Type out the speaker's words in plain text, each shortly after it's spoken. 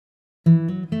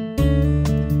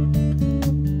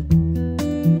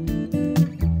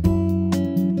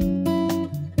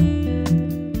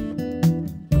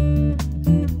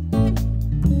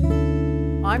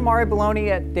I'm Mario Belloni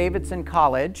at Davidson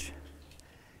College,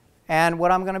 and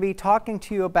what I'm going to be talking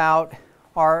to you about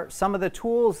are some of the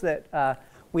tools that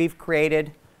we've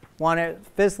created. One is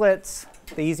Physlets,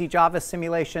 the Easy Java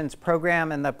Simulations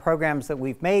program, and the programs that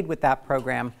we've made with that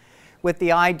program, with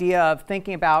the idea of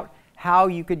thinking about how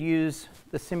you could use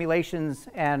the simulations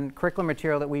and curriculum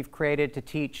material that we've created to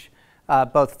teach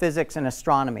both physics and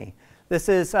astronomy. This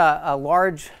is a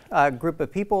large group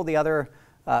of people. The other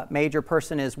major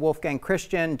person is Wolfgang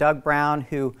Christian, Doug Brown,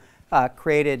 who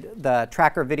created the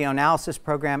Tracker Video Analysis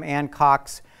program, Ann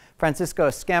Cox, Francisco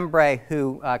Esquembre,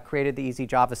 who created the Easy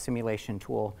Java Simulation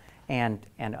tool, and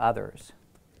others.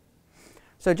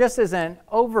 So just as an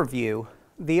overview,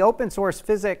 the open source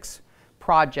physics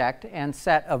project and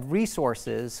set of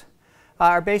resources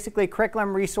are basically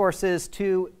curriculum resources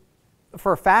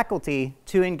for faculty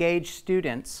to engage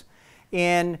students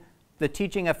in the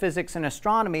teaching of physics and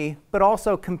astronomy, but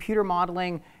also computer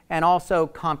modeling and also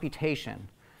computation.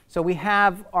 So we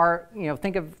have our,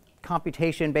 think of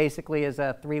computation basically as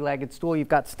a three-legged stool. You've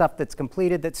got stuff that's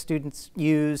completed that students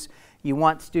use. You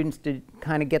want students to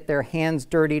kind of get their hands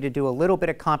dirty to do a little bit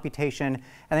of computation,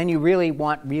 and then you really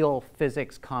want real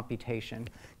physics computation,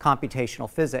 computational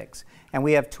physics. And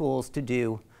we have tools to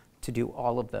do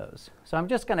all of those. So I'm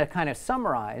just going to kind of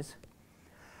summarize.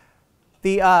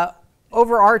 The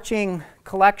overarching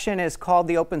collection is called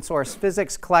the Open Source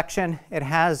Physics Collection. It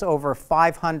has over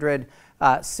 500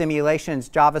 simulations,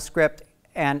 JavaScript,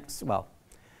 and, well,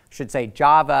 I should say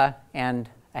Java and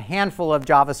a handful of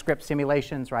JavaScript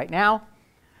simulations right now.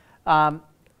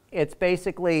 It's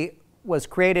basically was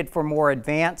created for more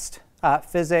advanced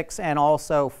physics and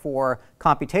also for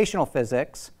computational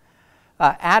physics.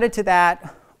 Added to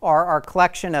that are our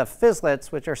collection of Physlets,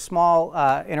 which are small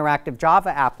interactive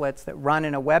Java applets that run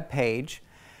in a web page.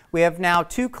 We have now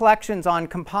two collections on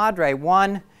Compadre.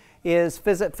 One is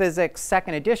Physics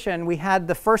second edition. We had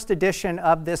the first edition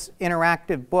of this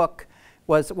interactive book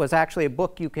was actually a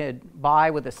book you could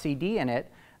buy with a CD in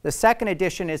it. The second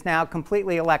edition is now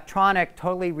completely electronic,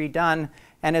 totally redone,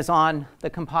 and is on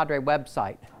the Compadre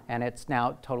website, and it's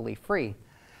now totally free.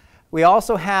 We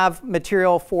also have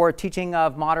material for teaching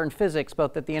of modern physics,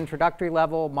 both at the introductory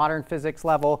level, modern physics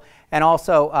level, and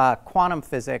also quantum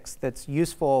physics that's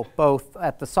useful both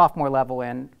at the sophomore level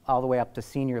and all the way up to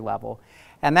senior level.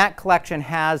 And that collection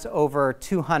has over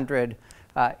 200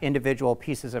 individual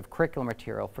pieces of curriculum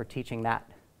material for teaching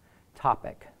that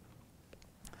topic.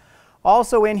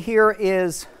 Also in here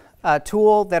is a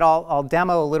tool that I'll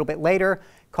demo a little bit later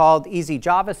called Easy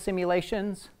Java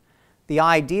Simulations. The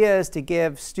idea is to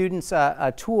give students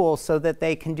a tool so that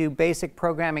they can do basic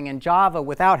programming in Java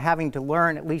without having to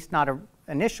learn, at least not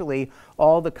initially,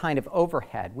 all the kind of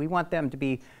overhead. We want them to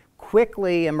be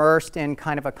quickly immersed in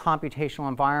kind of a computational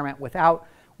environment without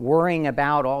worrying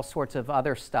about all sorts of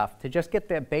other stuff, to just get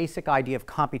the basic idea of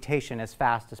computation as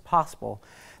fast as possible.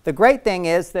 The great thing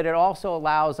is that it also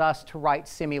allows us to write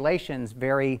simulations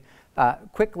very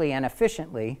quickly and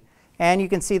efficiently. And you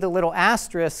can see the little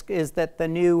asterisk is that the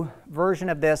new version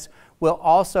of this will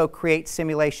also create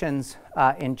simulations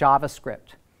in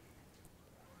JavaScript.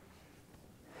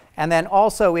 And then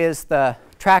also is the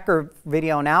Tracker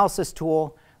Video Analysis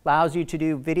tool, allows you to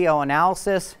do video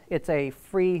analysis. It's a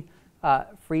free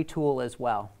tool as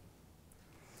well.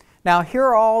 Now here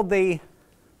are all the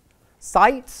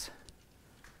sites.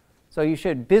 So you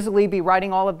should busily be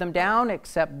writing all of them down,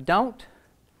 except don't.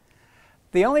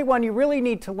 The only one you really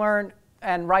need to learn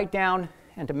and write down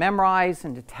and to memorize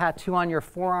and to tattoo on your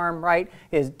forearm, right,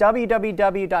 is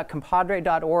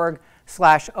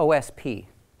www.compadre.org/OSP.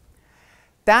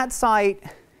 That site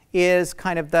is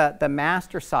kind of the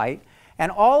master site.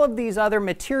 And all of these other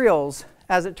materials,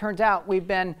 as it turns out, we've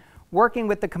been working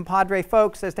with the Compadre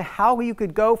folks as to how you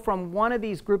could go from one of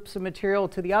these groups of material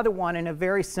to the other one in a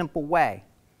very simple way.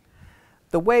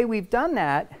 The way we've done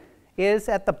that is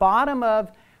at the bottom of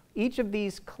each of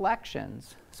these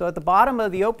collections. So at the bottom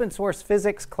of the open source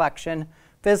physics collection,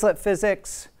 Physlet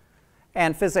Physics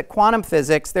and Physics Quantum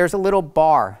Physics, there's a little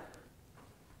bar.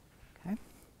 Okay?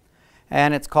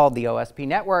 And it's called the OSP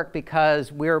network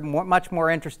because we're much more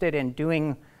interested in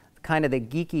doing kind of the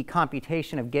geeky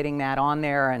computation of getting that on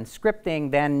there and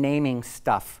scripting than naming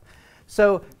stuff.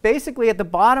 So basically at the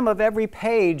bottom of every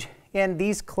page in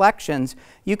these collections,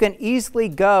 you can easily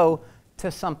go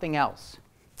to something else.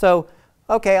 So,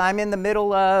 okay, I'm in the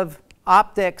middle of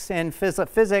optics in Physlet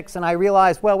Physics, and I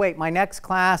realize, well, wait, my next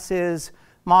class is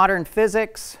modern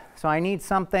physics, so I need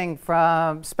something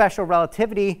from special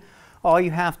relativity. All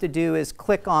you have to do is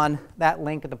click on that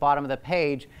link at the bottom of the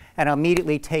page, and it'll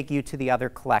immediately take you to the other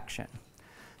collection.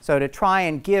 So to try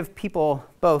and give people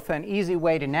both an easy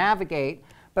way to navigate,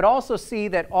 but also see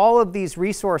that all of these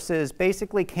resources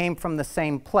basically came from the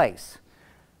same place,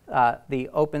 the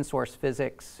open source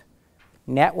physics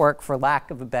network, for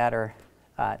lack of a better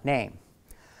name.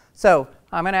 So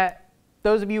I'm going to,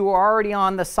 those of you who are already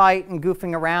on the site and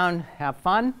goofing around, have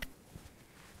fun,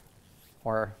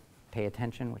 or pay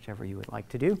attention, whichever you would like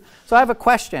to do. So I have a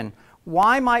question.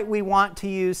 Why might we want to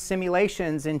use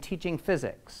simulations in teaching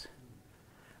physics?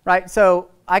 Right, so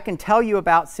I can tell you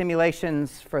about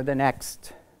simulations for the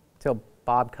next, till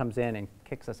Bob comes in and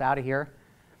kicks us out of here.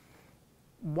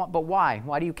 But why?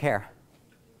 Why do you care?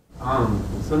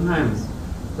 Sometimes,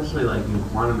 especially like in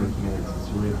quantum mechanics, it's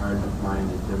really hard to find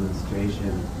a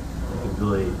demonstration that could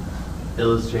really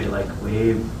illustrate like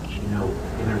wave,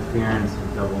 interference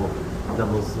and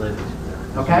double slit.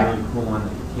 Okay. It's a really cool one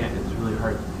that you can't. It's really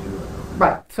hard to do.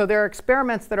 Right. So there are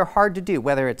experiments that are hard to do,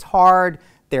 whether it's hard,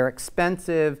 they're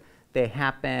expensive, things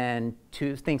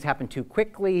happen too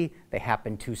quickly, they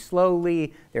happen too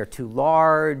slowly, they're too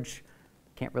large,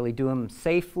 can't really do them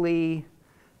safely,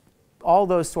 all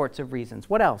those sorts of reasons.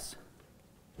 What else?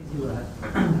 Gives you a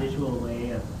visual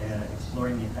way of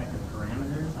exploring the effect of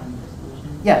parameters on your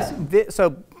solution? Yes.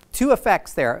 So two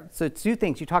effects there. So two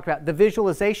things you talked about. The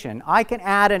visualization. I can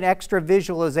add an extra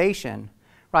visualization,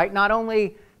 right? Not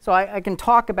only, so I can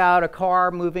talk about a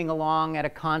car moving along at a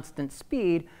constant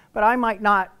speed, but I might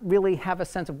not really have a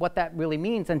sense of what that really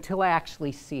means until I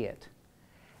actually see it.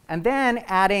 And then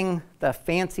adding the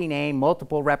fancy name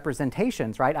multiple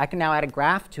representations, right? I can now add a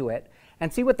graph to it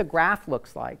and see what the graph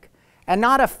looks like. And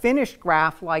not a finished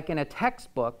graph like in a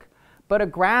textbook, but a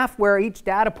graph where each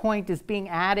data point is being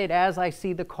added as I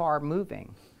see the car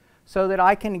moving, so that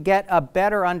I can get a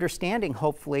better understanding,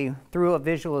 hopefully, through a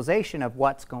visualization of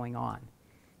what's going on.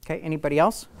 Okay, anybody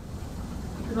else?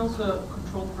 You can also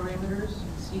control parameters,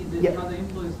 see how they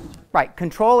influence each other. Right,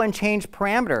 control and change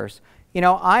parameters.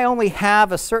 I only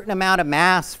have a certain amount of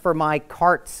mass for my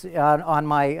carts on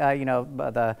my,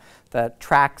 the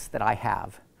tracks that I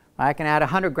have. I can add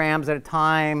 100 grams at a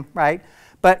time, right?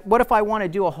 But what if I want to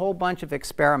do a whole bunch of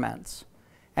experiments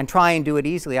and try and do it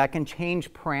easily? I can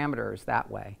change parameters that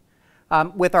way.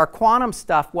 With our quantum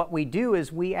stuff, what we do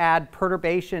is we add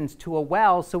perturbations to a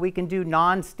well so we can do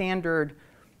non-standard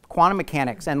quantum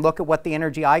mechanics and look at what the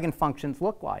energy eigenfunctions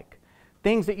look like.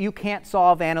 Things that you can't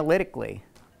solve analytically.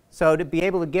 So to be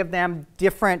able to give them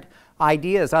different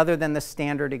ideas other than the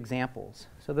standard examples.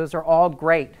 So those are all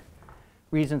great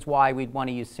reasons why we'd want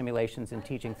to use simulations in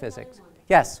teaching physics.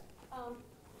 Yes?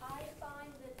 I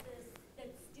find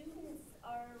that students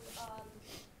are,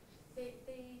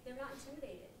 they're not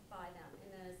intimidated by them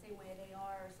in the same way they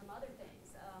are some other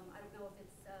things. I don't know if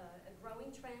it's a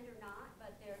growing trend or not,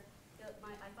 but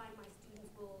I find my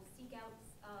students will seek out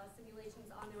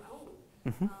simulations on their own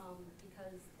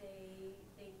because they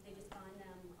just find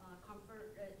them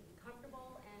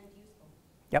comfortable and useful.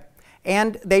 Yep.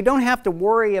 And they don't have to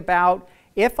worry about,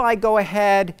 if I go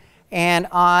ahead and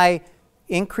I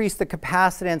increase the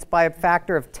capacitance by a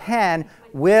factor of 10,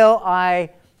 will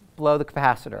I blow the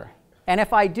capacitor? And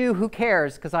if I do, who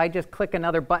cares? Because I just click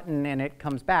another button and it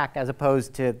comes back, as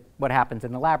opposed to what happens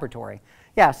in the laboratory.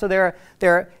 Yeah, so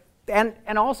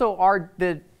and also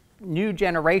the new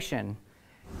generation.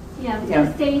 Yeah, I was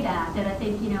going to say that I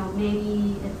think,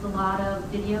 maybe it's a lot of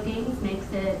video games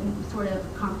makes it sort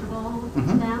of comfortable to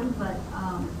them, but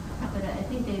I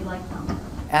think they like them.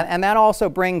 And that also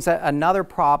brings another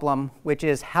problem, which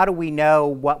is how do we know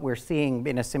what we're seeing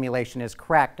in a simulation is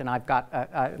correct? And I've got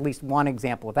at least one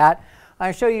example of that.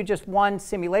 I'll show you just one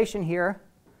simulation here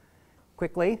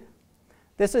quickly.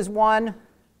 This is one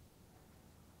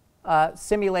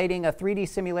simulating a 3D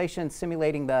simulation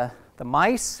simulating the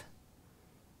mice,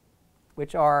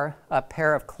 which are a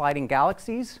pair of colliding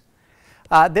galaxies.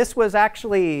 This was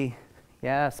actually,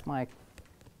 yes, Mike.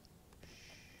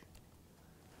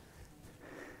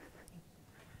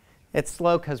 It's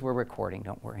slow because we're recording,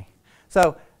 don't worry.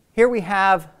 So here we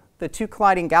have the two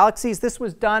colliding galaxies. This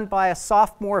was done by a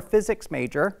sophomore physics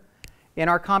major in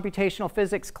our computational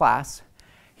physics class.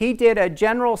 He did a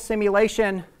general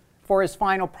simulation for his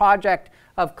final project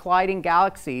of colliding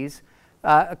galaxies.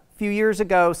 A few years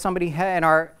ago, somebody in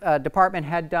our department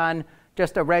had done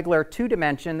just a regular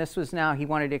 2-dimension. This was now, he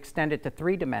wanted to extend it to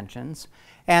 3 dimensions.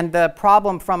 And the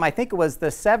problem from, I think it was the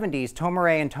 70s,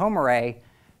 Tomare and Tomare,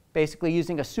 basically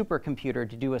using a supercomputer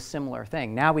to do a similar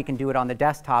thing. Now we can do it on the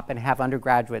desktop and have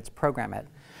undergraduates program it.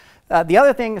 The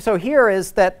other thing, so here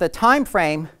is that the time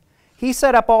frame, he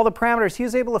set up all the parameters. He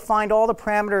was able to find all the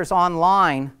parameters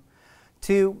online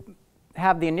to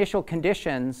have the initial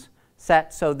conditions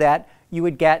set so that you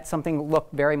would get something that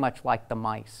looked very much like the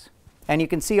mice. And you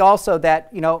can see also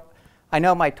that, I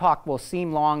know my talk will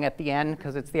seem long at the end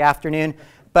because it's the afternoon,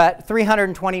 but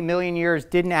 320 million years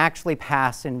didn't actually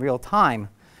pass in real time.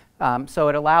 So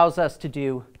it allows us to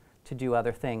do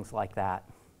other things like that.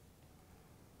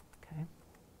 Okay.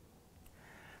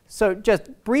 So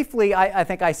just briefly, I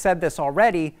think I said this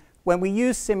already, when we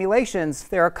use simulations,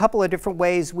 there are a couple of different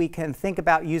ways we can think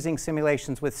about using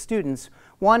simulations with students.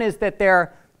 One is that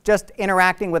they're just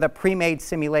interacting with a pre-made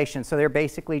simulation, so they're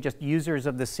basically just users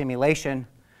of the simulation.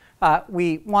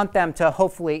 We want them to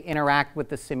hopefully interact with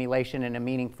the simulation in a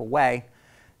meaningful way.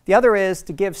 The other is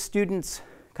to give students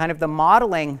kind of the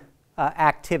modeling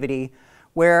activity,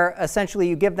 where essentially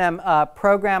you give them a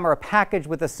program or a package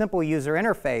with a simple user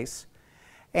interface,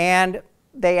 and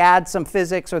they add some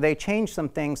physics or they change some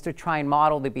things to try and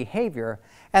model the behavior.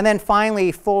 And then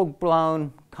finally,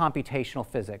 full-blown computational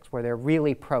physics, where they're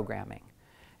really programming.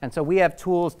 And so we have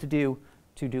tools to do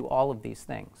all of these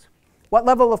things. What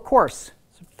level of course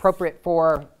is appropriate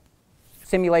for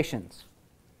simulations?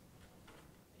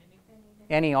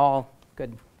 Any, all,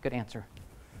 good answer.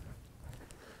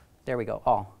 There we go,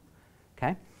 all.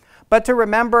 Okay. But to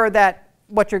remember that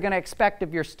what you're going to expect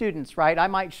of your students, right? I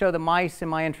might show the mice in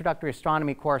my introductory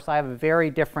astronomy course. I have a very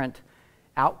different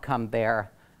outcome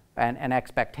there and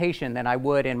expectation than I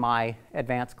would in my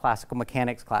advanced classical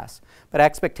mechanics class. But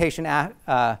expectation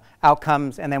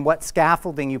outcomes and then what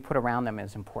scaffolding you put around them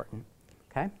is important.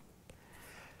 Okay?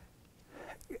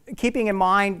 Keeping in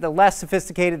mind the less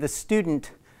sophisticated the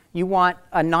student, you want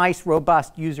a nice,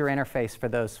 robust user interface for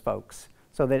those folks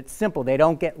so that it's simple. They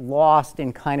don't get lost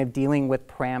in kind of dealing with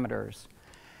parameters.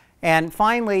 And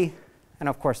finally, and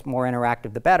of course more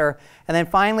interactive the better, and then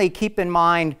finally keep in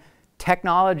mind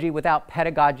technology without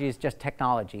pedagogy is just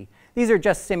technology. These are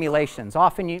just simulations.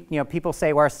 Often people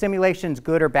say, well, are simulations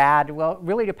good or bad? Well, it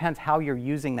really depends how you're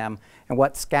using them and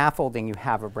what scaffolding you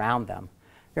have around them.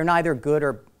 They're neither good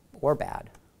or bad.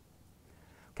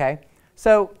 Okay?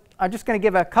 So I'm just going to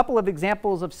give a couple of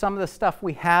examples of some of the stuff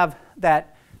we have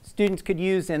that students could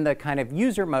use in the kind of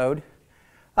user mode.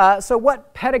 So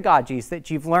what pedagogies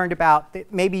that you've learned about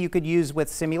that maybe you could use with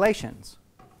simulations?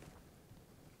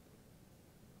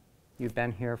 You've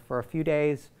been here for a few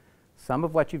days. Some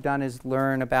of what you've done is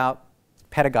learn about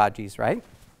pedagogies, right?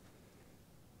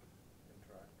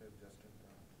 Interactive,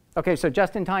 just-in-time. Okay, so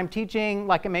just-in-time teaching,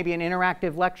 like maybe an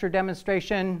interactive lecture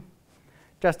demonstration.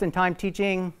 Just-in-time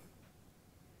teaching.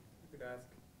 You could ask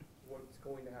what's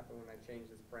going to happen when I change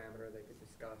this parameter. They could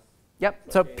discuss. Yep,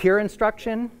 so peer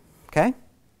instruction. Okay.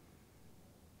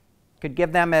 Could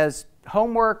give them as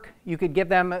homework. You could give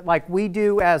them, like we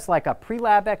do, as like a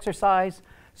pre-lab exercise.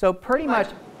 So pretty much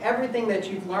everything that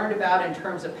you've learned about in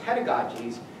terms of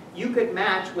pedagogies, you could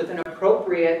match with an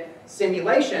appropriate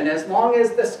simulation as long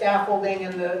as the scaffolding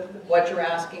and what you're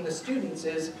asking the students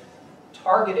is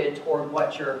targeted toward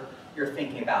what you're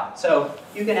thinking about. So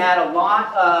you can add a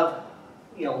lot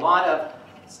of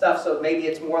stuff. So maybe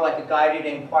it's more like a guided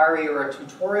inquiry or a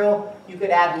tutorial. You could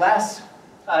add less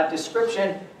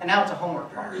description, and now it's a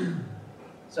homework problem.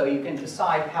 So you can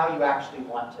decide how you actually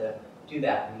want to do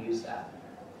that and use that.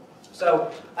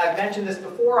 So I've mentioned this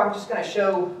before. I'm just going to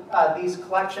show these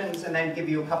collections and then give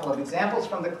you a couple of examples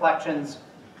from the collections.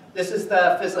 This is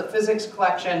the Physlet Physics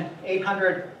collection,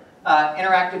 800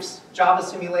 interactive Java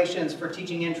simulations for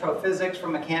teaching intro physics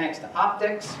from mechanics to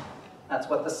optics. That's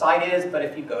what the site is, but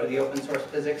if you go to the open source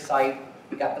physics site,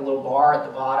 you got the little bar at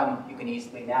the bottom. You can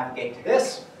easily navigate to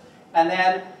this. And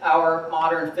then our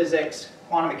modern physics,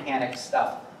 quantum mechanics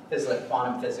stuff, Physlet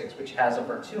Quantum Physics, which has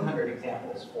over 200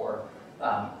 examples for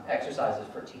exercises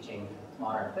for teaching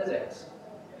modern physics.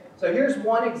 So here's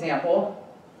one example.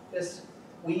 This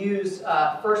we use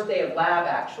first day of lab,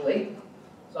 actually.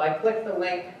 So I click the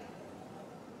link,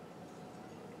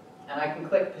 and I can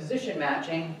click position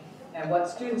matching. And what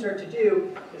students are to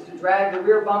do is to drag the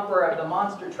rear bumper of the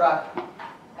monster truck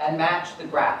and match the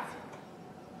graph.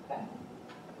 Okay.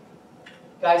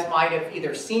 You guys might have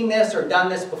either seen this or done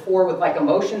this before with like a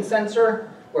motion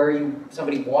sensor, where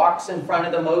somebody walks in front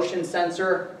of the motion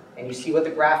sensor and you see what the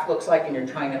graph looks like and you're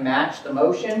trying to match the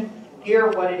motion. Here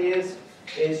what it is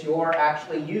you're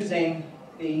actually using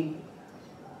the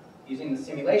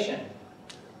simulation.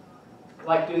 We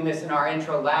like doing this in our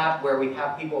intro lab where we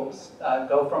have people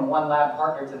go from one lab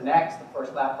partner to the next. The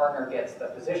first lab partner gets the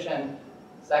position,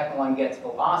 the second one gets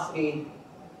velocity,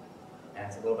 and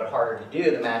it's a little bit harder to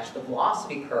do to match the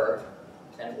velocity curve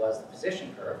than it was the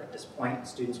position curve. At this point,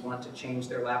 students want to change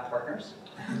their lab partners.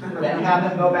 Then have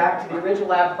them go back to the original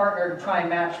lab partner to try and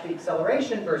match the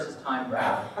acceleration versus time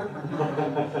graph.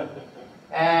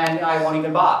 And I won't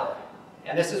even bother.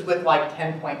 And this is with like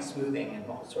 10-point smoothing and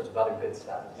all sorts of other good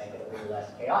stuff to make it a little less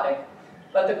chaotic.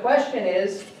 But the question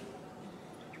is,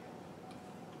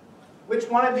 which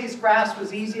one of these graphs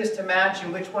was easiest to match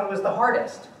and which one was the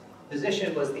hardest?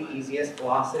 Position was the easiest,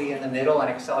 velocity in the middle, and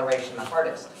acceleration the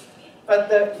hardest. But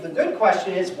the good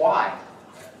question is why?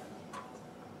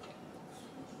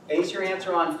 Base your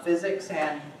answer on physics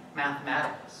and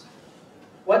mathematics.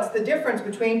 What's the difference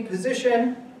between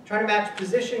position, trying to match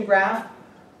position graph,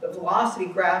 the velocity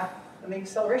graph, and the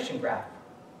acceleration graph?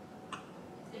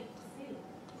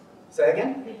 Say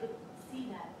again? They could see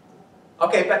that.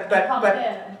 Okay, but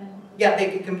yeah,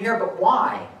 they could compare, but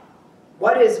why?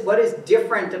 What is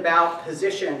different about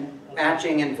position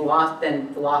matching and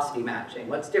velocity matching?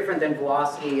 What's different than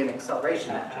velocity and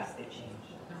acceleration matching?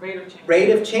 The rate of change. Rate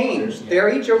of change.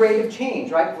 They're each a rate of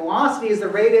change, right? Velocity is the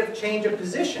rate of change of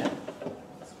position.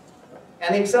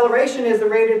 And the acceleration is the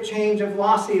rate of change of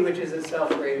velocity, which is itself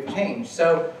the rate of change.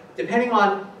 So depending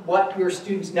on what your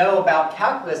students know about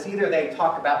calculus, either they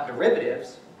talk about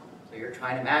derivatives, so you're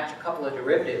trying to match a couple of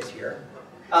derivatives here.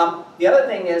 The other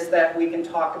thing is that we can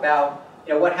talk about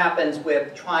what happens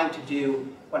with trying to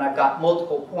do, when I've got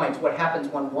multiple points, what happens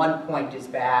when one point is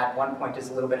bad, one point is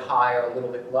a little bit high or a little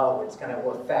bit low. It's going to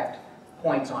affect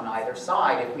points on either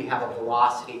side if we have a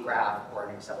velocity graph or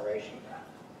an acceleration graph.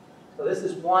 So this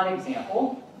is one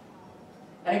example.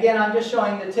 And again, I'm just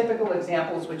showing the typical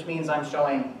examples, which means I'm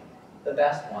showing the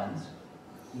best ones.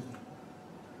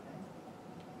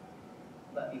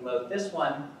 Let me load this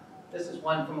one. This is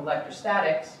one from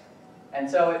electrostatics. And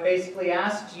so it basically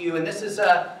asks you, and this is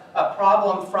a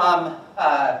problem from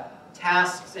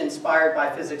tasks inspired by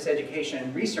physics education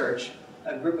and research,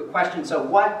 a group of questions. So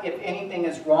what, if anything,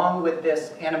 is wrong with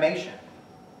this animation?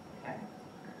 Okay.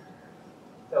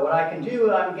 So what I can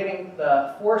do, I'm getting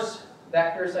the force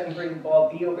vectors. I can bring ball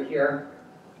B over here,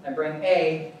 and bring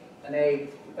A, and A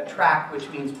attract, which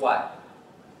means what?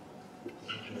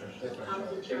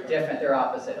 They're different, they're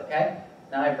opposite, okay?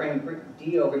 Now I bring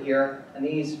D over here, and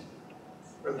these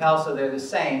repel, so they're the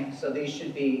same, so these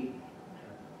should be,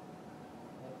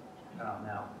 oh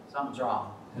no, something's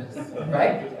wrong,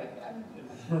 right?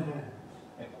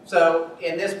 So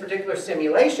in this particular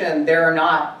simulation, there are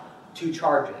not two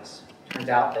charges. Turns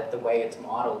out that the way it's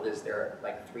modeled is there are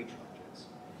like 3 charges.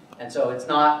 And so it's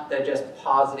not just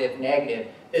positive, negative.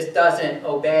 This doesn't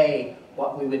obey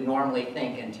what we would normally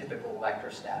think in typical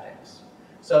electrostatics.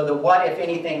 So the what, if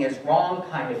anything, is wrong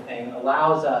kind of thing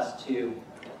allows us to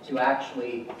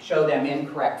actually show them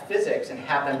incorrect physics and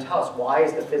have them tell us why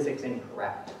is the physics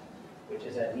incorrect, which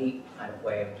is a neat kind of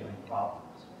way of doing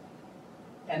problems.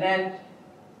 And then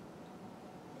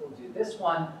we'll do this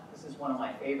one. This is one of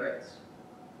my favorites.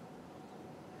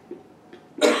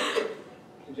 To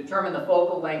determine the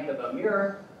focal length of a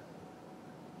mirror,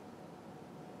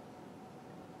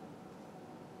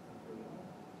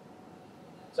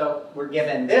 so we're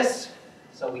given this.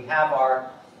 So we have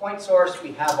our point source,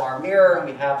 we have our mirror, and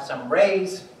we have some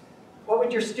rays. What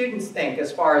would your students think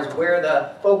as far as where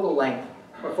the focal length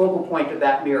or focal point of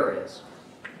that mirror is?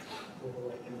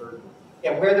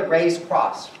 Yeah, where the rays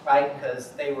cross, right?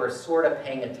 Because they were sort of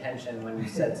paying attention when you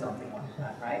said something like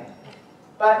that, right?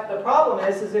 But the problem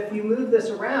is if you move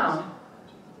this around,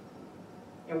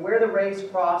 and where the rays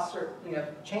cross or,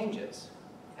 changes.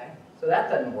 Okay? So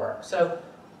that doesn't work. So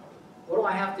what do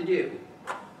I have to do?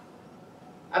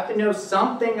 I have to know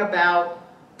something about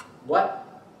what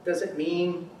does it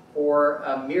mean for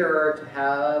a mirror to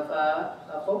have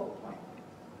a focal point.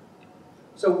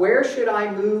 So where should I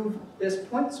move this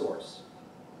point source?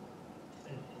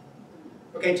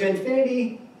 Okay, to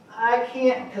infinity, I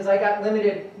can't because I got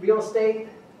limited real estate.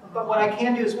 But what I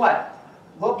can do is what?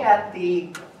 Look at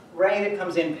the ray that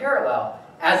comes in parallel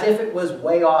as if it was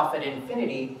way off at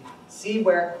infinity, see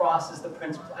where it crosses the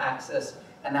principal axis,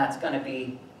 and that's going to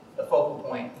be the focal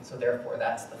point, and so therefore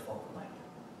that's the focal length.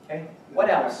 Okay? What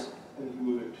else? And you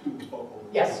move it to the focal.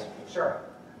 Yes, sure.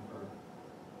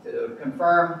 To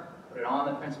confirm, put it on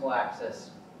the principal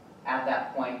axis at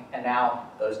that point, and now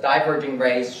those diverging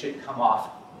rays should come off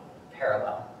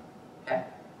parallel. Okay?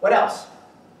 What else?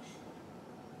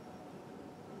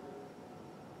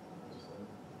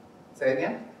 Say it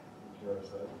again?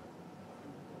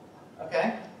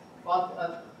 Okay.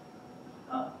 Well,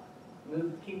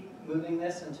 keep moving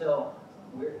this until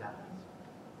weird happens.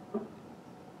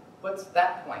 What's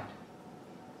that point?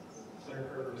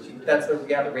 That's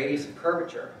the radius of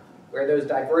curvature, where those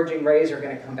diverging rays are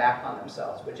going to come back on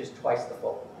themselves, which is twice the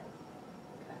focal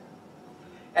length. Okay.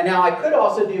 And now I could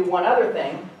also do one other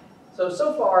thing.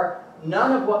 So far,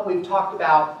 none of what we've talked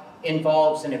about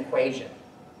involves an equation.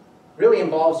 Really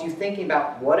involves you thinking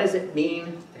about what does it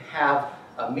mean to have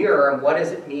a mirror, and what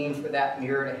does it mean for that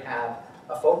mirror to have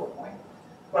a focal point.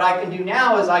 What I can do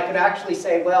now is I could actually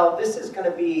say, well, this is going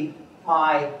to be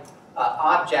my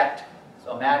object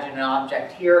So imagine an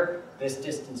object here, this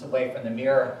distance away from the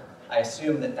mirror. I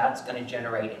assume that that's going to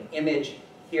generate an image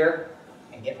here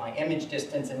and get my image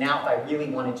distance. And now if I really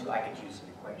wanted to, I could use an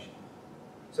equation.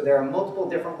 So there are multiple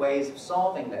different ways of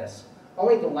solving this.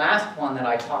 Only the last one that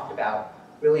I talked about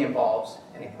really involves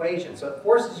an equation. So it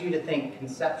forces you to think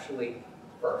conceptually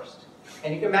first.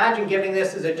 And you can imagine giving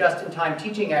this as a just-in-time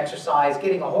teaching exercise,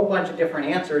 getting a whole bunch of different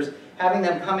answers, having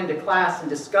them come into class and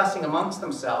discussing amongst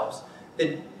themselves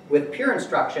with peer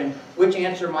instruction which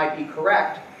answer might be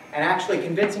correct, and actually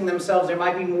convincing themselves there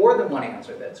might be more than one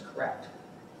answer that's correct,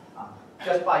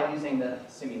 just by using the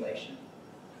simulation.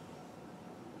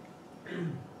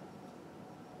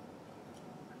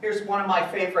 Here's one of my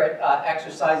favorite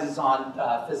exercises on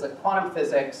quantum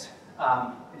physics,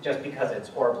 just because it's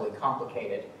horribly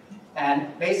complicated.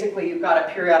 And basically, you've got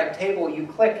a periodic table. You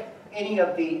click any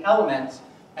of the elements,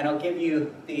 and it'll give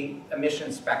you the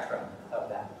emission spectrum of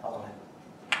that element.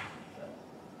 So,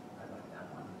 I like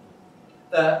that one.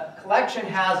 The collection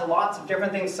has lots of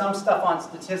different things, some stuff on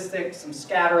statistics, some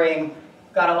scattering.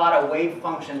 Got a lot of wave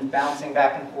functions bouncing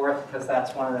back and forth, because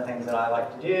that's one of the things that I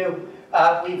like to do.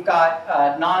 We've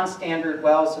got non-standard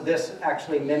wells, so this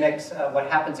actually mimics what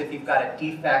happens if you've got a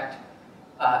defect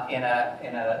in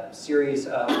a series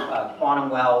of quantum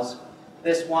wells.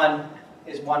 This one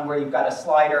is one where you've got a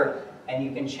slider, and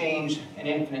you can change an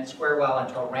infinite square well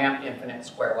into a ramped infinite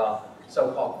square well,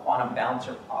 so-called quantum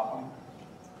bouncer problem.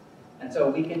 And so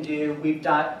we've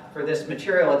done, for this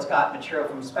material, it's got material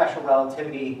from special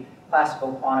relativity,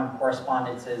 classical quantum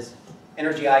correspondences,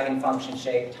 energy eigenfunction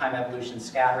shape, time evolution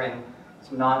scattering,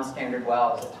 some non-standard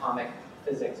wells, atomic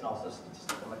physics, and also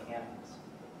statistical mechanics.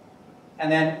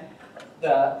 And then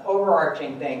the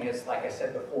overarching thing is, like I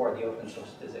said before, the open source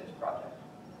physics project.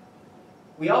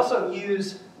 We also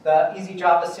use the easy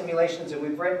Java simulations, and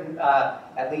we've written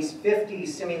at least 50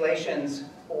 simulations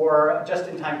for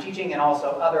just-in-time teaching and also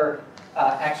other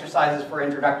exercises for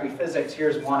introductory physics.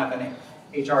 Here's one of an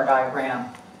HR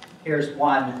diagram. Here's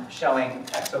one showing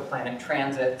exoplanet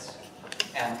transits,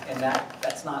 and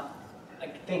that's not, I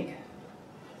think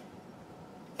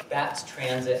that's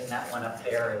transit, and that one up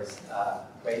there is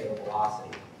radial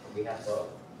velocity. We have both.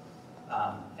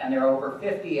 And there are over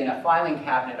 50 in a filing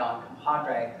cabinet on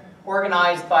Compadre,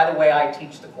 organized by the way I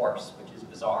teach the course, which is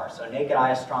bizarre. So naked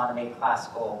eye astronomy,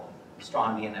 classical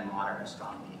astronomy, and then modern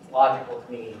astronomy. It's logical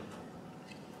to me.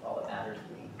 All that matters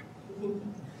to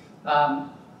me.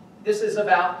 This is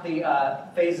about the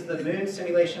phase of the moon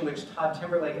simulation, which Todd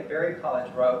Timberlake at Berry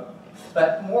College wrote.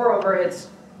 But moreover, it's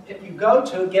if you go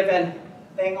to a given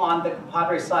thing on the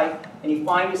Compadre site and you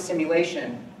find a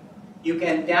simulation, you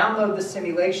can download the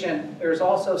simulation. There's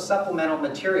also supplemental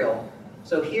material.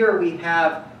 So here we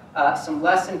have some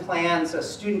lesson plans, a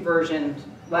student version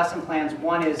lesson plans.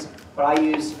 One is what I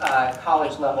use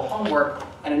college level homework,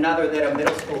 and another that a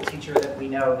middle school teacher that we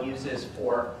know uses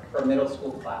for a middle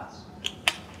school class.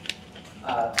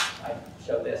 I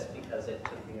show this because it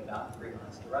took me about 3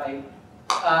 months to write.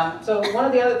 So one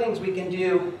of the other things we can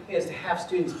do is to have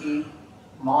students be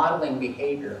modeling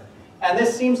behavior. And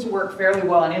this seems to work fairly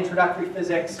well in introductory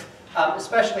physics,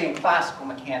 especially in classical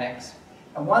mechanics.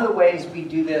 And one of the ways we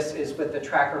do this is with the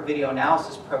Tracker Video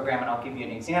Analysis program, and I'll give you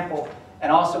an example,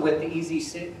 and also with the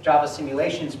Easy Java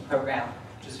Simulations program,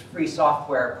 which is a free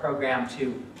software program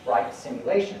to write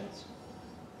simulations.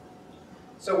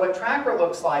 So what Tracker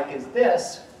looks like is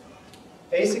this.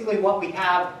 Basically what we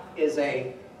have is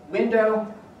a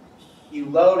window. You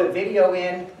load a video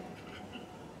in.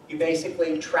 You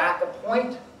basically track a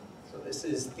point. So this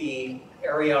is the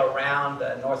area around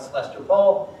the North Celestial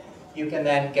Bowl. You can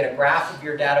then get a graph of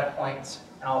your data points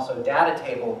and also a data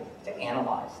table to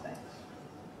analyze things.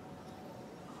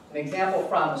 An example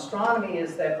from astronomy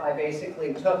is that I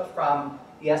basically took from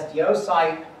the SDO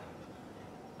site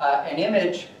an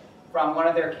image from one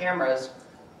of their cameras,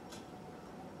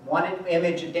 one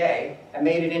image a day, and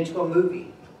made it into a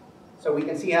movie. So we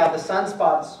can see how the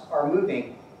sunspots are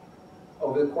moving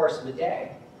over the course of a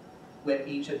day with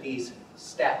each of these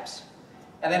steps.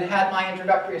 And then had my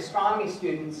introductory astronomy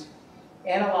students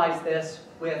analyze this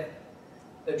with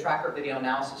the Tracker Video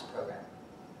Analysis program.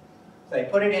 So they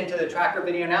put it into the Tracker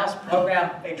Video Analysis program,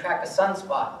 they track a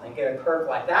sunspot, and they get a curve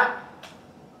like that.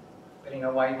 But you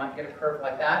know why you might get a curve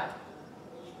like that?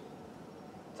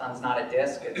 The sun's not a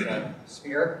disk, it's a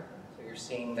sphere. So you're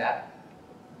seeing that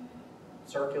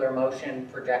circular motion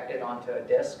projected onto a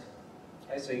disk.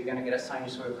 Okay, so you're going to get a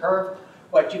sinusoidal curve.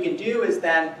 What you can do is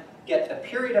then get the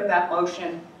period of that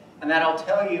motion, and that'll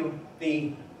tell you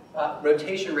the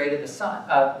rotation rate of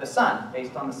the sun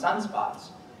based on the sunspots.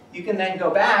 You can then go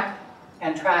back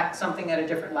and track something at a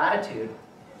different latitude,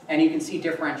 and you can see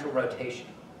differential rotation.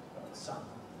 sun.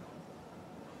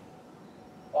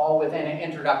 All within an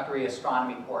introductory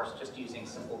astronomy course, just using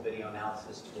simple video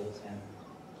analysis tools and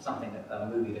a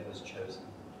movie that was chosen.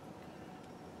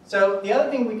 So the other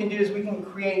thing we can do is we can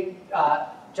create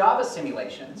Java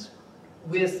simulations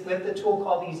with the tool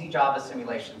called Easy Java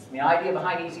Simulations. And the idea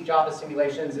behind Easy Java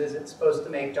Simulations is it's supposed to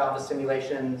make Java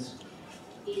simulations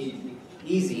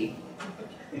easy.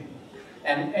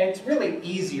 And it's really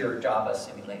easier Java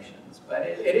simulations, but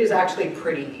it is actually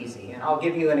pretty easy. And I'll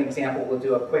give you an example. We'll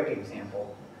do a quick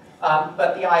example.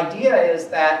 But the idea is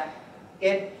that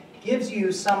it gives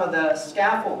you some of the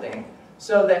scaffolding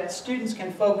so that students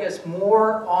can focus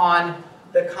more on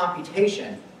the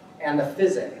computation and the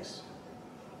physics.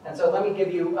 And so let me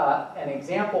give you an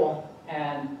example,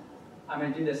 and I'm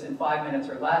going to do this in 5 minutes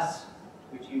or less,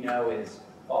 which you know is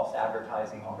false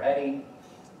advertising already.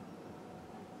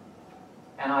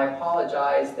 And I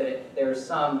apologize that there's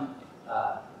some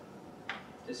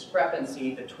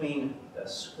discrepancy between the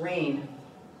screen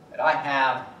that I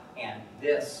have and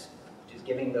this, which is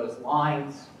giving those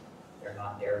lines. They're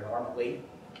not there normally.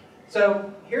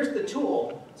 So here's the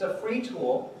tool. It's a free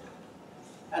tool.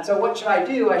 And so what should I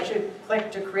do? I should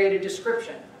click to create a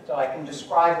description so I can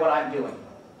describe what I'm doing.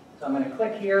 So I'm going to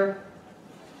click here.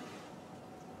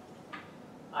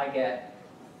 I get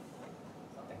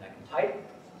something I can type.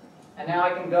 And now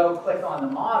I can go click on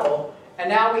the model. And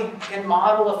now we can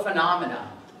model a phenomenon.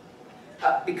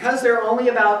 Because there are only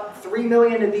about 3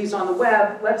 million of these on the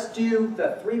web, let's do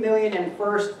the 3 million and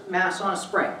first mass on a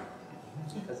spring,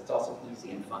 because it's also easy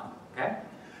and fun. Okay?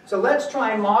 So let's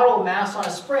try and model mass on a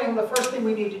spring. The first thing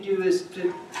we need to do is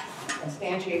to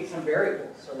instantiate some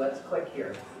variables. So let's click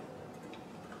here.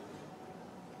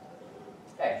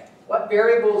 Okay. What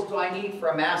variables do I need for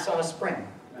a mass on a spring?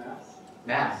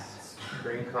 Mass.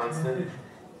 Spring constant.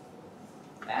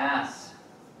 Mass.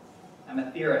 I'm a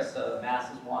theorist, so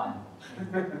mass is 1.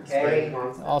 Spring Okay.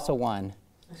 constant. Also 1.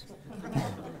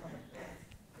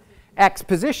 X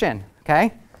position,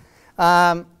 okay?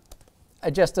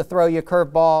 Just to throw you a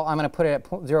curveball, I'm going to put it at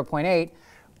 0.8.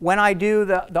 When I do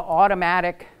the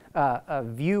automatic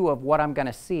view of what I'm going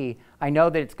to see, I know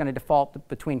that it's going to default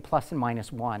between plus and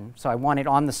minus 1. So I want it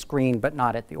on the screen, but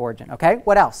not at the origin. Okay,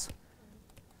 what else?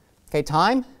 Okay,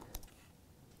 time.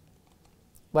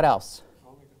 What else?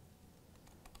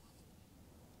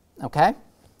 Okay,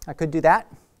 I could do that.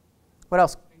 What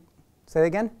else? Say that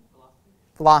again?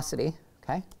 Velocity.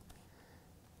 Okay.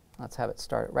 Let's have it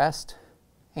start at rest.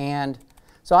 And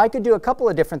so I could do a couple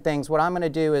of different things. What I'm going to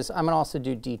do is I'm going to also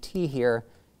do dt here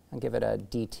and give it a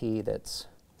dt that's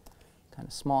kind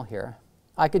of small here.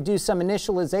 I could do some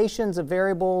initializations of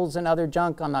variables and other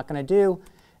junk I'm not going to do.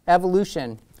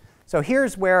 Evolution. So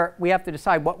here's where we have to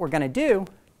decide what we're going to do.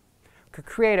 Could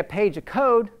create a page of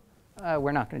code.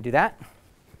 We're not going to do that.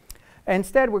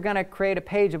 Instead, we're going to create a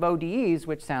page of ODEs,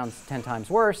 which sounds 10 times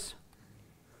worse.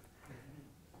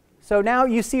 So now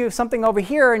you see something over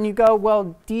here, and you go,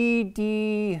 well,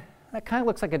 dd, that kind of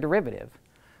looks like a derivative.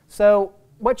 So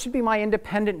what should be my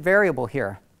independent variable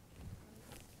here?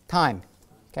 Time.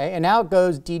 Okay, and now it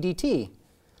goes ddt.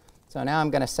 So now I'm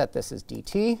going to set this as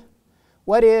dt.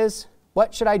 What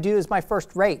should I do as my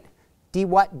first rate? D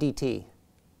what dt?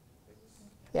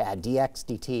 Yeah, dx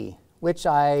dt, which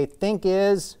I think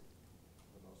is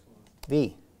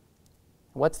v.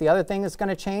 What's the other thing that's going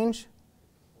to change?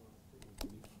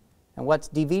 And what's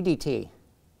dv dt?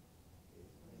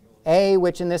 A,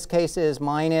 which in this case is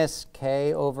minus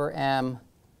k over m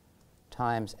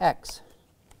times x.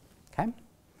 Okay?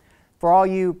 For all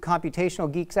you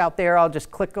computational geeks out there, I'll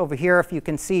just click over here. If you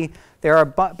can see, there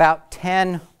are about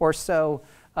 10 or so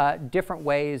different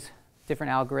ways,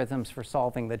 different algorithms for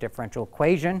solving the differential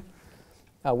equation.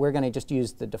 We're going to just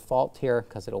use the default here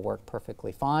because it'll work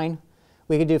perfectly fine.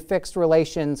 We could do fixed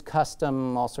relations,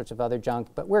 custom, all sorts of other junk,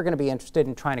 but we're going to be interested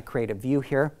in trying to create a view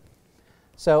here.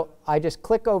 So I just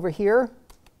click over here,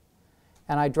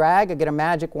 and I drag. I get a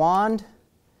magic wand,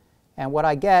 and what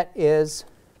I get is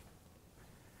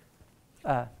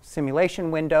a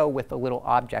simulation window with a little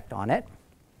object on it.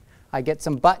 I get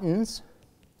some buttons,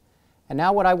 and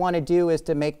now what I want to do is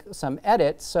to make some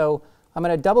edits. So I'm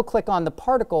going to double-click on the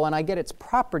particle, and I get its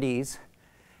properties.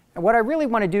 And what I really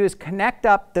want to do is connect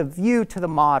up the view to the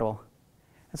model.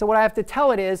 And so what I have to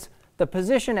tell it is the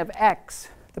position of x,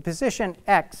 the position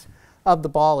x of the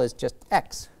ball is just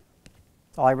x.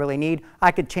 That's all I really need.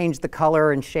 I could change the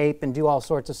color and shape and do all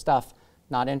sorts of stuff.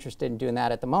 Not interested in doing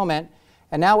that at the moment.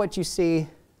 And now what you see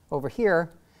over here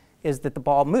is that the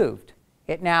ball moved.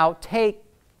 It now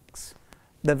takes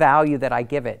the value that I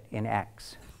give it in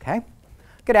x. Okay?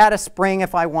 I could add a spring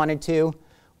if I wanted to.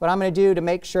 What I'm going to do to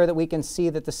make sure that we can see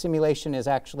that the simulation is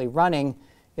actually running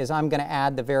is I'm going to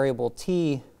add the variable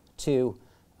t to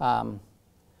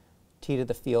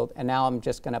the field. And now I'm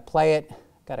just going to play it.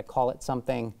 Got to call it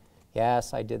something.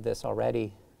 Yes, I did this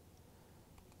already.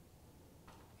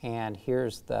 And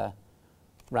here's the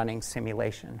running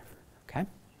simulation. Okay.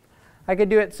 I could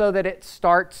do it so that it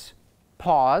starts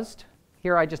paused.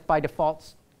 Here I just by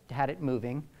default had it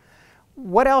moving.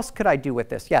 What else could I do with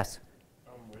this? Yes?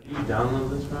 Where do you download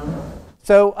this from?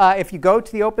 So if you go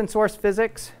to the open source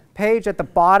physics page at the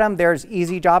bottom, there's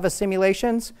Easy Java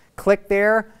Simulations. Click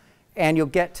there, and you'll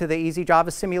get to the Easy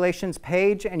Java Simulations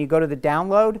page, and you go to the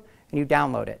download, and you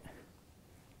download it.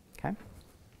 Okay?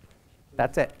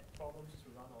 That's it.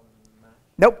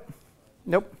 Nope.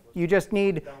 Nope. You just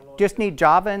need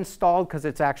Java installed because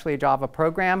it's actually a Java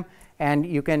program, and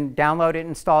you can download it,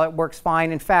 install it, works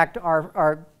fine. In fact,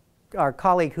 our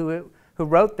colleague who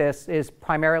wrote this is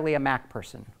primarily a Mac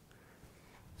person.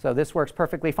 So this works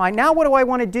perfectly fine. Now what do I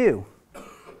want to do?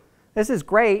 This is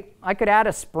great. I could add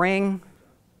a spring.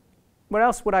 What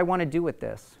else would I want to do with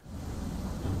this?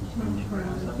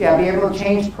 Yeah, be able to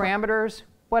change parameters.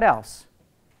 What else?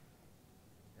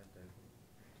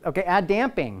 Okay, add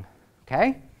damping.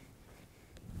 Okay.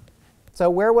 So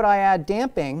where would I add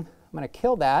damping? I'm going to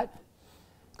kill that.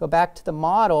 Go back to the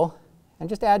model and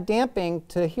just add damping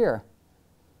to here.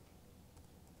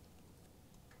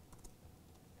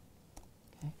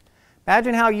 Okay.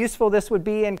 Imagine how useful this would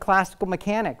be in classical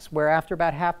mechanics, where after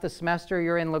about half the semester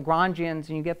you're in Lagrangians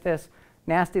and you get this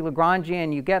nasty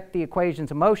Lagrangian, you get the equations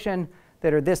of motion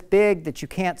that are this big that you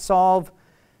can't solve.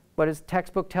 What does the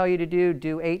textbook tell you to do?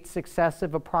 Do 8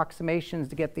 successive approximations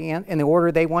to get in the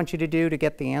order they want you to do to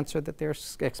get the answer that they're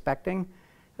expecting.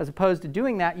 As opposed to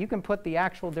doing that, you can put the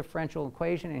actual differential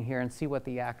equation in here and see what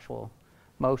the actual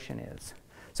motion is.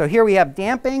 So here we have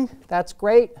damping. That's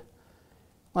great.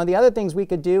 One of the other things we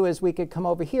could do is we could come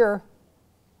over here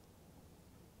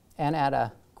and add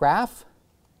a graph.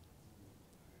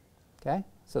 Okay,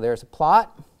 so there's a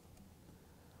plot.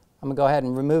 I'm going to go ahead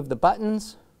and remove the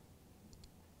buttons.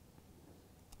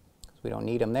 We don't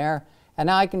need them there. And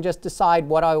now I can just decide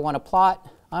what I want to plot.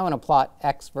 I want to plot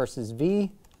x versus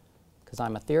v because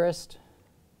I'm a theorist.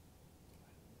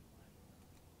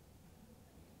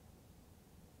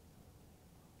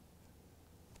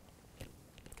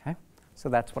 Okay, so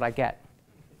that's what I get.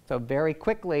 So very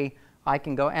quickly I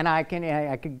can go and I could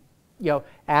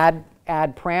add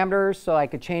parameters. So I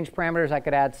could change parameters. I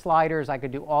could add sliders. I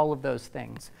could do all of those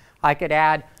things. I could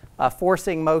add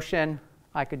forcing motion.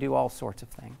 I could do all sorts of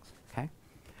things.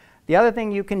 The other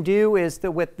thing you can do is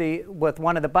that with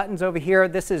one of the buttons over here,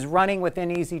 this is running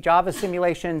within Easy Java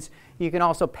Simulations. You can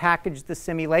also package the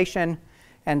simulation,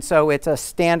 and so it's a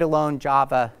standalone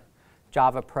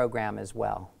Java program as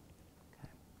well.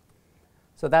 Okay.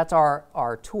 So that's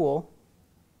our tool.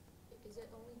 Is it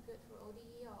only good for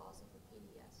ODE or also for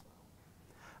PD as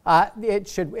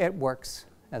well? It works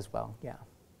as well, yeah.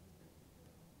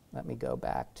 Let me go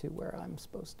back to where I'm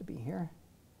supposed to be here.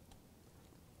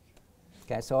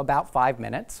 Okay, so about 5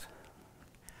 minutes.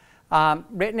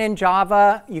 Written in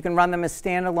Java, you can run them as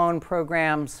standalone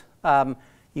programs.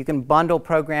 You can bundle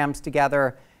programs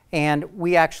together, and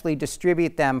we actually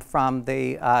distribute them from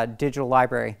the digital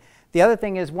library. The other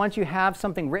thing is once you have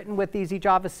something written with Easy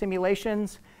Java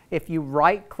Simulations, if you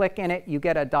right-click in it, you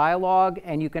get a dialog,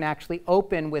 and you can actually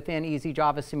open within Easy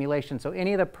Java Simulation. So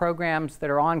any of the programs that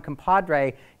are on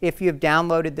Compadre, if you've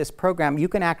downloaded this program, you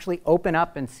can actually open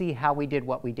up and see how we did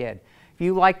what we did. If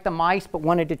you like the mice but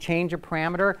wanted to change a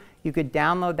parameter, you could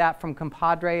download that from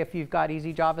Compadre if you've got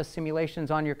Easy Java Simulations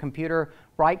on your computer.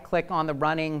 Right-click on the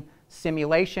running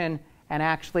simulation and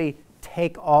actually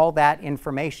take all that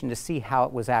information to see how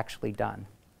it was actually done.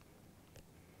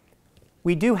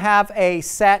 We do have a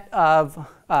set of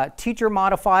teacher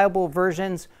modifiable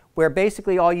versions where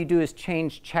basically all you do is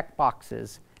change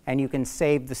checkboxes and you can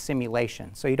save the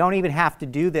simulation. So you don't even have to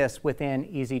do this within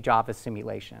Easy Java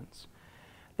Simulations.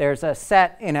 There's a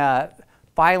set in a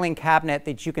filing cabinet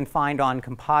that you can find on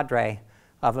Compadre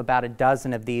of about a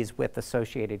dozen of these with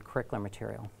associated curriculum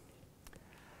material.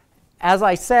 As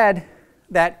I said,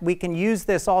 that we can use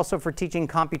this also for teaching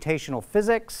computational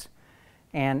physics,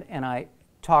 and I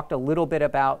talked a little bit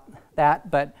about that,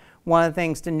 but one of the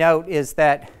things to note is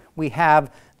that we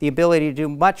have the ability to do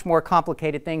much more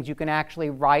complicated things. You can actually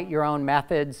write your own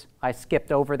methods. I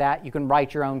skipped over that. You can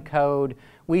write your own code.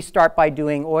 We start by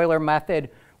doing Euler method,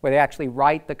 where they actually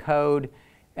write the code,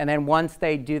 and then once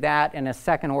they do that in a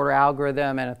second order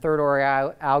algorithm and a third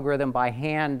order algorithm by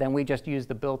hand, then we just use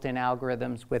the built-in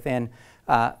algorithms within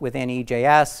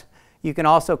EJS. You can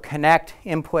also connect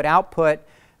input-output.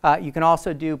 You can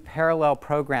also do parallel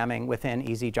programming within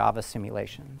Easy Java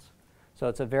Simulations. So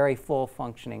it's a very full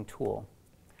functioning tool.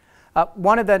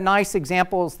 One of the nice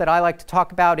examples that I like to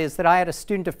talk about is that I had a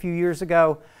student a few years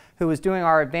ago who was doing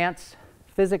our advanced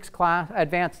physics class,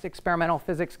 advanced experimental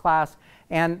physics class,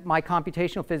 and my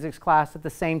computational physics class at the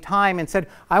same time, and said,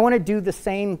 I want to do the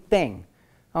same thing.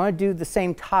 I want to do the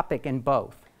same topic in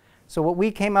both. So what we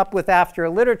came up with after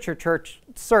a literature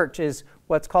search is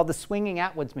what's called the swinging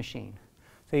Atwood's machine.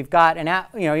 So you've got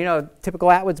a typical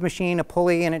Atwood's machine, a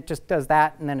pulley, and it just does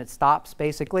that, and then it stops,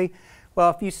 basically. Well,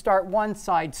 if you start one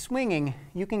side swinging,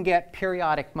 you can get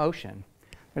periodic motion.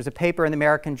 There's a paper in the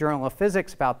American Journal of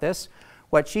Physics about this.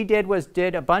 What she did was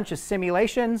did a bunch of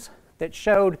simulations that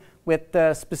showed with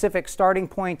the specific starting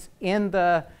points in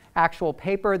the actual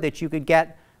paper that you could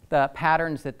get the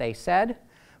patterns that they said,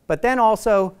 but then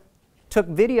also took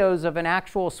videos of an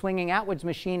actual swinging Atwood's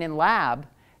machine in lab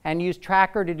and used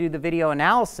Tracker to do the video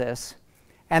analysis.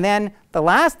 And then the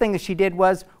last thing that she did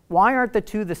was, why aren't the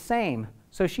two the same?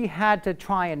 So she had to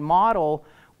try and model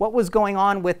what was going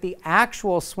on with the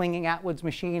actual swinging Atwood's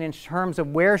machine in terms of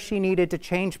where she needed to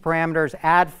change parameters,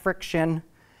 add friction,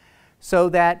 so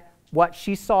that what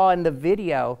she saw in the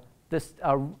video, this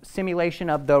simulation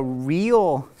of the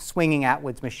real swinging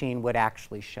Atwood's machine, would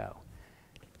actually show.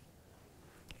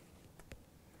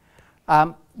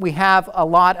 We have a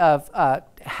lot of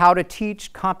how to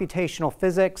teach computational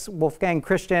physics. Wolfgang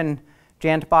Christian,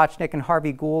 Jan Tabachnik, and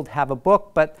Harvey Gould have a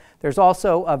book, but there's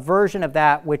also a version of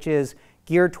that which is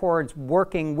geared towards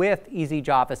working with easy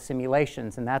Java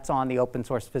simulations, and that's on the open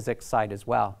source physics side as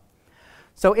well.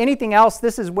 So anything else,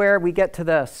 this is where we get to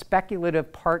the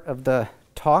speculative part of the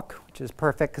talk, which is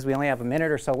perfect because we only have a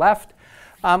minute or so left.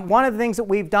 One of the things that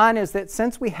we've done is that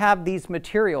since we have these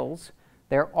materials,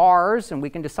 they're ours, and we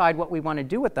can decide what we want to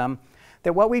do with them,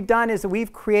 that what we've done is that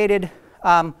we've created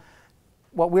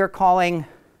what we're calling,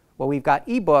 well, we've got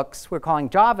ebooks, we're calling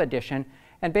Java Edition,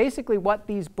 and basically what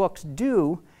these books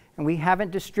do, and we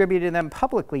haven't distributed them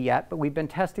publicly yet, but we've been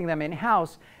testing them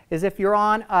in-house, is if you're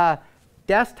on a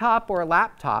desktop or a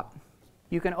laptop,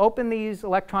 you can open these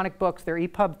electronic books, they're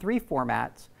EPUB 3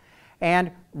 formats,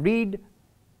 and read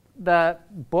the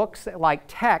books like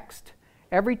text.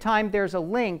 Every time there's a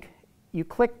link, you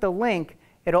click the link,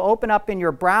 it'll open up in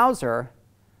your browser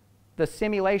the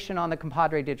simulation on the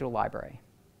Compadre Digital Library.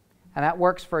 And that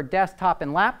works for desktop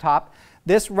and laptop.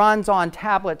 This runs on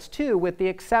tablets too, with the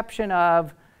exception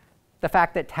of the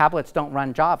fact that tablets don't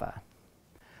run Java.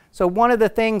 So one of the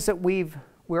things that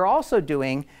we're also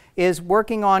doing is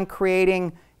working on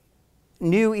creating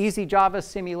new easy Java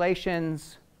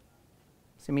simulations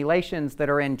that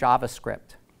are in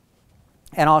JavaScript.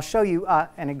 And I'll show you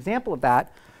an example of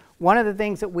that. One of the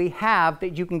things that we have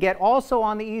that you can get also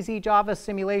on the Easy Java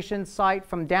Simulation site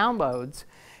from downloads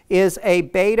is a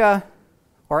beta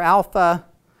or alpha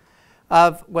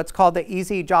of what's called the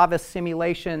Easy Java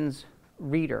Simulations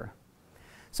reader.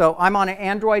 So I'm on an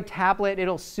Android tablet.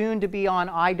 It'll soon to be on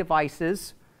iDevices.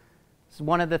 This is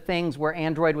one of the things where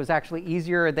Android was actually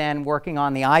easier than working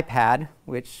on the iPad,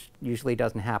 which usually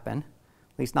doesn't happen,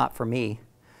 at least not for me.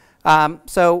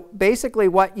 So basically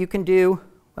what you can do,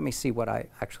 let me see what I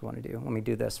actually want to do. Let me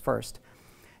do this first.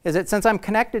 Is that since I'm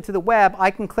connected to the web,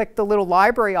 I can click the little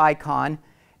library icon,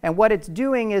 and what it's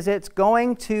doing is it's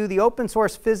going to the open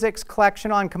source physics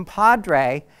collection on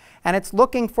Compadre, and it's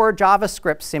looking for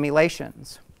JavaScript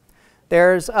simulations.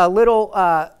 There's a little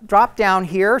drop down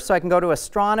here, so I can go to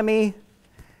Astronomy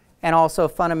and also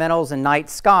Fundamentals and Night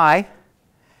Sky.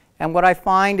 And what I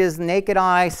find is naked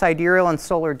eye, sidereal, and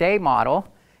solar day model.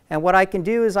 And what I can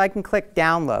do is I can click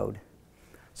Download.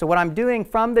 So what I'm doing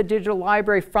from the digital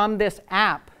library, from this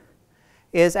app,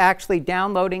 is actually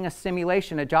downloading a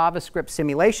simulation, a JavaScript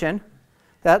simulation.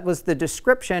 That was the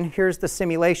description. Here's the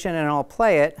simulation, and I'll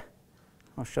play it.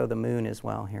 I'll show the moon as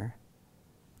well here.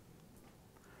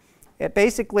 It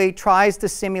basically tries to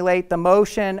simulate the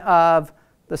motion of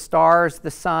the stars,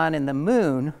 the sun, and the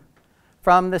moon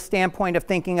from the standpoint of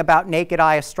thinking about naked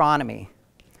eye astronomy.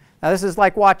 Now this is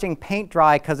like watching paint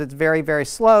dry because it's very, very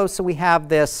slow, so we have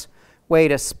this way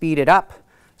to speed it up.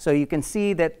 So you can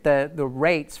see that the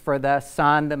rates for the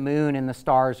sun, the moon, and the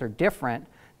stars are different.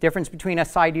 Difference between a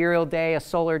sidereal day, a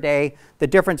solar day, the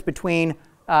difference between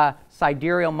a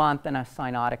sidereal month and a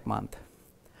synodic month.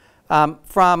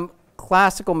 From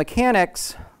classical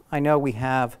mechanics, I know we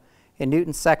have, in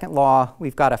Newton's second law,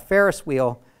 we've got a Ferris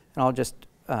wheel, and I'll just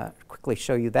quickly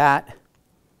show you that.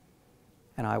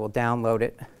 And I will download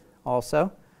it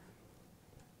also.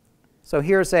 So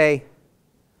here's a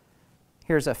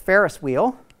Ferris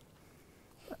wheel.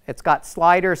 It's got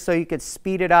sliders so you could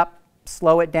speed it up,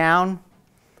 slow it down.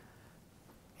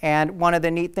 And one of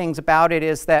the neat things about it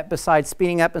is that besides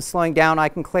speeding up and slowing down, I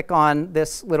can click on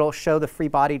this little show the free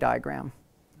body diagram.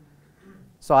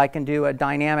 So I can do a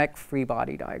dynamic free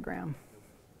body diagram.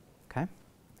 Okay.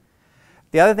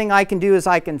 The other thing I can do is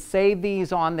I can save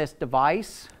these on this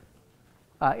device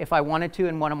if I wanted to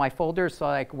in one of my folders so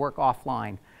I can work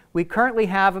offline. We currently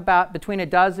have about between a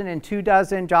dozen and 2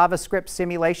 dozen JavaScript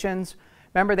simulations.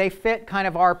 Remember, they fit kind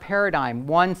of our paradigm,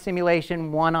 one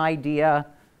simulation, one idea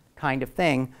kind of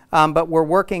thing. But we're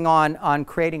working on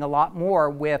creating a lot more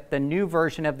with the new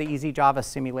version of the Easy Java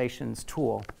Simulations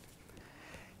tool.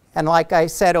 And like I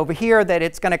said over here, that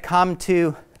it's going to come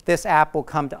to, this app will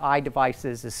come to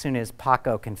iDevices as soon as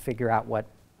Paco can figure out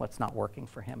what's not working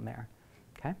for him there.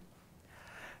 Okay?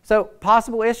 So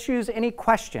possible issues, any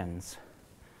questions?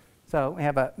 So we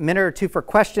have a minute or two for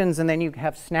questions, and then you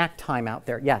have snack time out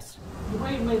there. Yes? The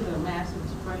way you made the massive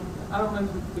sprint, I don't know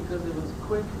if it's because it was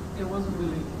quick, it wasn't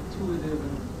really intuitive.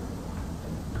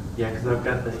 Yeah, because I've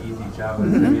got the Easy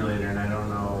Java simulator, and I don't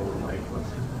know like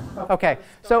what's. Okay,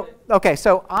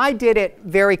 so I did it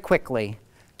very quickly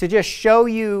to just show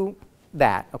you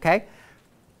that, okay?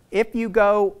 If you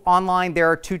go online, there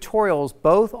are tutorials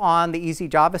both on the Easy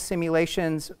Java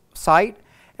Simulations site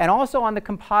and also on the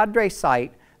Compadre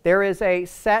site. There is a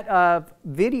set of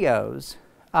videos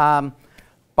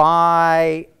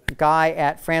by a guy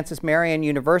at Francis Marion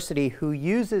University who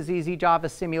uses Easy Java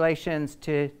Simulations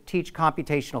to teach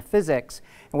computational physics.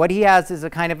 And what he has is a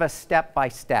kind of a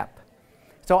step-by-step.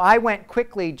 So I went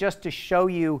quickly just to show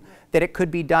you that it could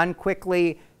be done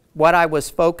quickly, what I was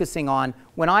focusing on.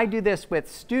 When I do this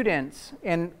with students,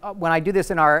 and when I do this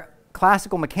in our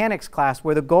classical mechanics class,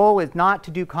 where the goal is not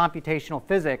to do computational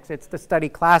physics, it's to study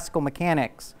classical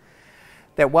mechanics,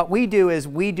 that what we do is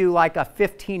we do like a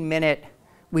 15-minute,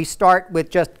 we start with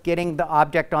just getting the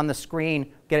object on the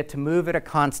screen, get it to move at a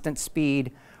constant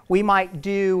speed. We might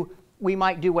do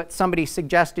what somebody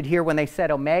suggested here when they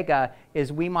said omega,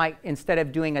 is we might, instead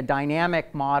of doing a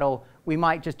dynamic model, we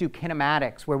might just do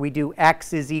kinematics, where we do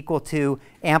x is equal to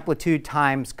amplitude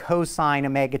times cosine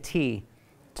omega t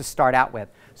to start out with.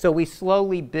 So we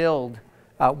slowly build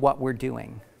what we're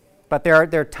doing. But there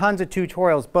are tons of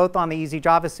tutorials, both on the Easy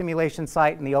Java Simulation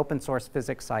site and the open source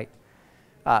physics site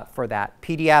for that,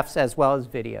 PDFs as well as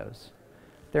videos.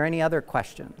 Are there any other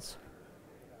questions?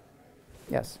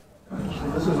 Yes? So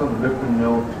this is on a different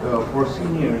note. For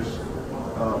seniors,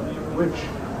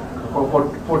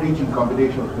 for teaching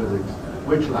computational physics,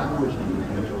 which language do you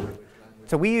teach?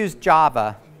 So we use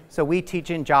Java. So we teach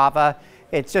in Java.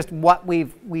 It's just what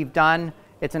we've done.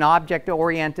 It's an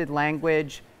object-oriented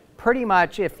language. Pretty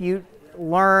much if you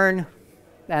learn,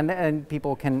 and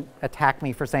people can attack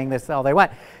me for saying this all they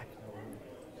want,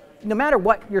 no matter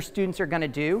what your students are going to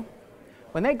do,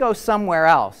 when they go somewhere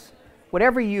else,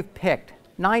 whatever you've picked,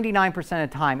 99% of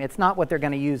the time, it's not what they're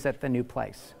going to use at the new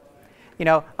place. You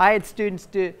know, I had students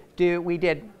we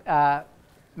did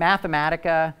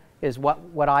Mathematica is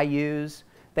what I use.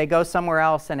 They go somewhere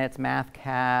else and it's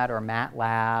MathCAD or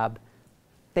MATLAB.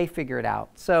 They figure it out.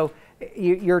 So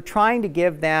you're trying to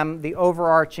give them the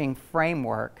overarching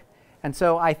framework. And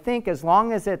so I think as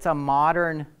long as it's a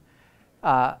modern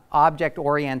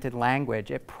object-oriented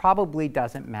language, it probably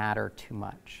doesn't matter too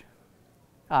much.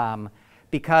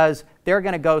 Because they're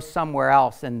going to go somewhere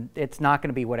else and it's not going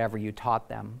to be whatever you taught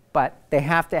them. But they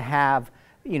have to have,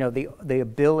 you know, the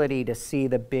ability to see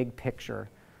the big picture.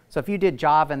 So if you did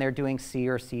Java and they're doing C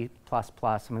or C++,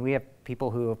 I mean, we have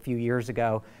people who a few years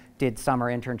ago did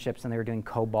summer internships and they were doing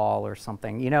COBOL or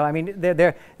something. You know, I mean,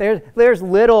 there's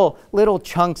little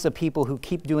chunks of people who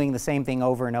keep doing the same thing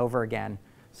over and over again.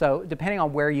 So depending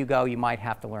on where you go, you might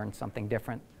have to learn something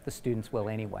different. The students will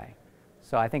anyway.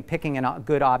 So I think picking a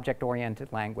good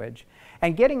object-oriented language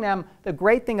and getting them, the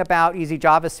great thing about Easy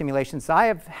Java Simulations, I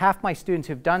have half my students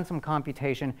who've done some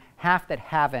computation, half that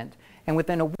haven't. And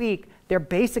within a week, they're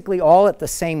basically all at the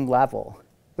same level,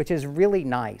 which is really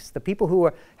nice. The people who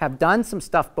have done some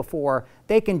stuff before,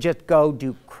 they can just go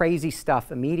do crazy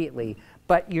stuff immediately.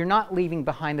 But you're not leaving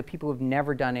behind the people who've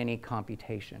never done any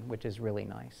computation, which is really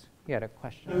nice. You had a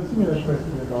question? A similar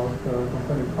question about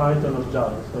comparing Python or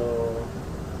Java. So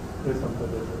there's something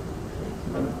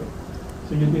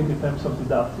so you think in terms of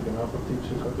didactic and how to teach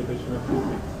computational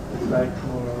physics, it's like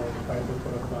more Python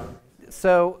for a class?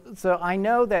 So I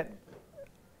know that,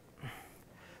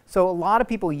 so a lot of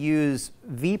people use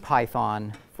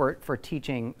VPython for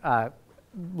teaching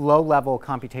low-level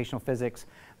computational physics.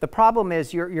 The problem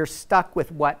is you're stuck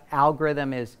with what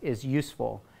algorithm is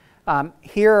useful.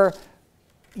 Here,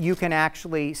 you can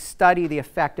actually study the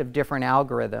effect of different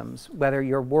algorithms, whether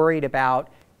you're worried about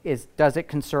does it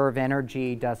conserve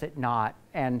energy, does it not?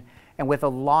 And with a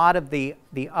lot of the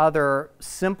other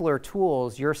simpler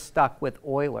tools, you're stuck with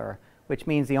Euler, which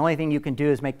means the only thing you can do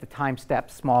is make the time step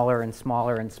smaller and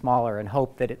smaller and smaller and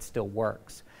hope that it still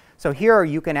works. So here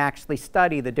you can actually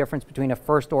study the difference between a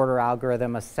first order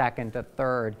algorithm, a second, a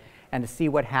third, and to see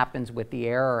what happens with the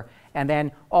error. And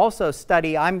then also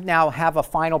study, I now have a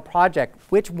final project.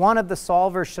 Which one of the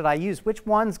solvers should I use? Which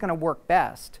one's going to work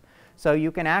best? So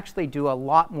you can actually do a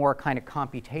lot more kind of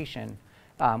computation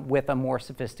with a more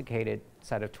sophisticated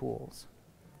set of tools.